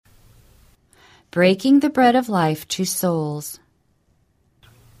breaking the bread of life to souls.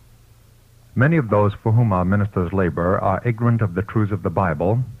 Many of those for whom our ministers labor are ignorant of the truths of the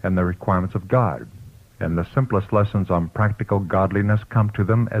Bible and the requirements of God, and the simplest lessons on practical godliness come to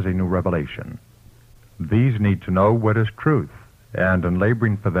them as a new revelation. These need to know what is truth, and in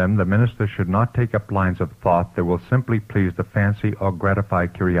laboring for them, the minister should not take up lines of thought that will simply please the fancy or gratify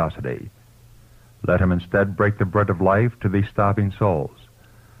curiosity. Let him instead break the bread of life to these starving souls.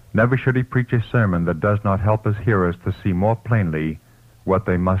 Never should he preach a sermon that does not help his hearers to see more plainly what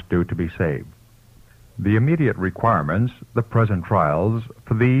they must do to be saved. The immediate requirements, the present trials,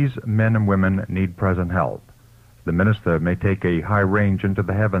 for these men and women need present help. The minister may take a high range into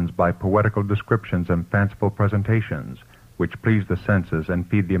the heavens by poetical descriptions and fanciful presentations, which please the senses and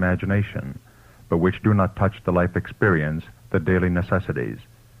feed the imagination, but which do not touch the life experience, the daily necessities.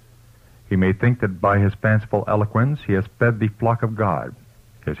 He may think that by his fanciful eloquence he has fed the flock of God.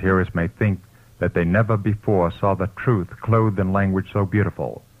 His hearers may think that they never before saw the truth clothed in language so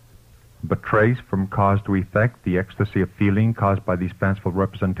beautiful. But trace from cause to effect the ecstasy of feeling caused by these fanciful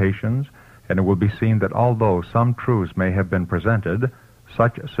representations, and it will be seen that although some truths may have been presented,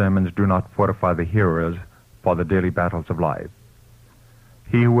 such sermons do not fortify the hearers for the daily battles of life.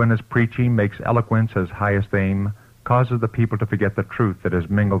 He who in his preaching makes eloquence his highest aim causes the people to forget the truth that is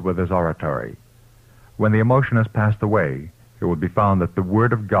mingled with his oratory. When the emotion has passed away, it will be found that the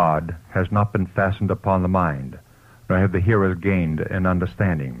Word of God has not been fastened upon the mind, nor have the hearers gained in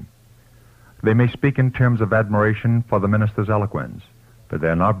understanding. They may speak in terms of admiration for the minister's eloquence, but they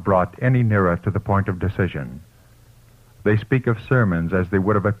are not brought any nearer to the point of decision. They speak of sermons as they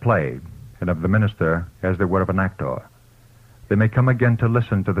would of a play, and of the minister as they would of an actor. They may come again to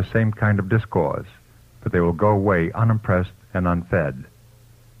listen to the same kind of discourse, but they will go away unimpressed and unfed.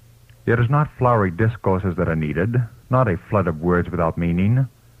 It is not flowery discourses that are needed, not a flood of words without meaning.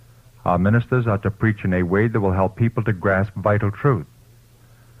 Our ministers are to preach in a way that will help people to grasp vital truth.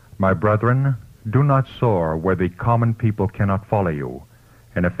 My brethren, do not soar where the common people cannot follow you,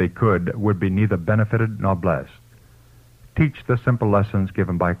 and if they could, would be neither benefited nor blessed. Teach the simple lessons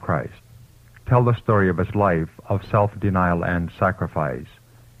given by Christ. Tell the story of his life of self-denial and sacrifice,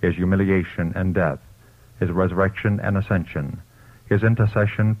 his humiliation and death, his resurrection and ascension, his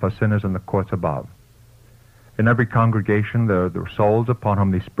intercession for sinners in the courts above. In every congregation there are the souls upon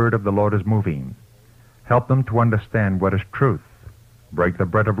whom the Spirit of the Lord is moving. Help them to understand what is truth. Break the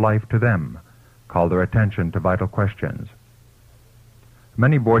bread of life to them. Call their attention to vital questions.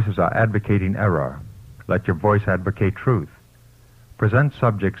 Many voices are advocating error. Let your voice advocate truth. Present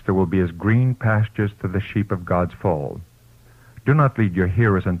subjects that will be as green pastures to the sheep of God's fold. Do not lead your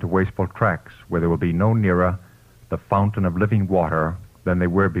hearers into wasteful tracks where they will be no nearer the fountain of living water than they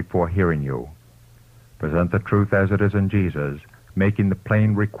were before hearing you. Present the truth as it is in Jesus, making the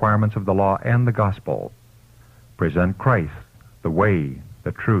plain requirements of the law and the gospel. Present Christ, the way,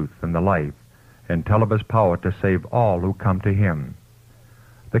 the truth, and the life, and tell of his power to save all who come to him.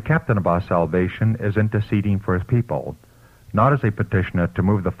 The captain of our salvation is interceding for his people, not as a petitioner to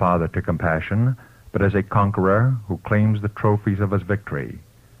move the Father to compassion, but as a conqueror who claims the trophies of his victory.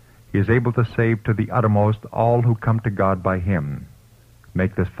 He is able to save to the uttermost all who come to God by him.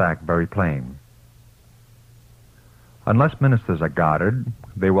 Make this fact very plain. Unless ministers are guarded,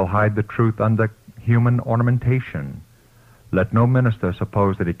 they will hide the truth under human ornamentation. Let no minister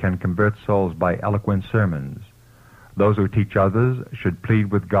suppose that he can convert souls by eloquent sermons. Those who teach others should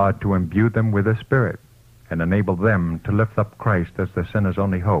plead with God to imbue them with his Spirit and enable them to lift up Christ as the sinner's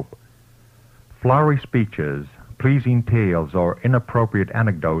only hope. Flowery speeches, pleasing tales, or inappropriate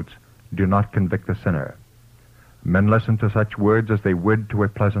anecdotes do not convict the sinner. Men listen to such words as they would to a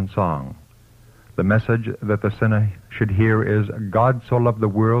pleasant song. The message that the sinner should hear is, God so loved the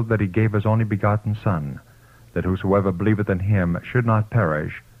world that he gave his only begotten Son, that whosoever believeth in him should not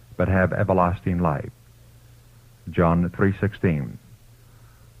perish, but have everlasting life. John 3:16.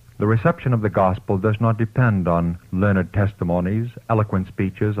 The reception of the gospel does not depend on learned testimonies, eloquent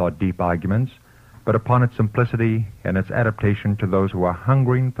speeches, or deep arguments, but upon its simplicity and its adaptation to those who are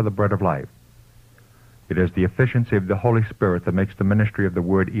hungering for the bread of life. It is the efficiency of the Holy Spirit that makes the ministry of the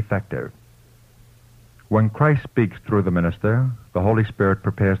Word effective. When Christ speaks through the minister, the Holy Spirit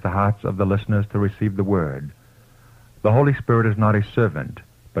prepares the hearts of the listeners to receive the Word. The Holy Spirit is not a servant,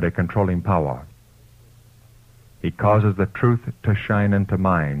 but a controlling power. He causes the truth to shine into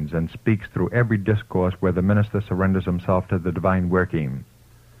minds and speaks through every discourse where the minister surrenders himself to the divine working.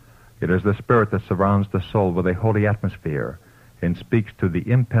 It is the Spirit that surrounds the soul with a holy atmosphere and speaks to the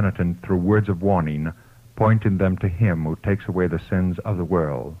impenitent through words of warning, pointing them to him who takes away the sins of the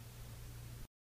world.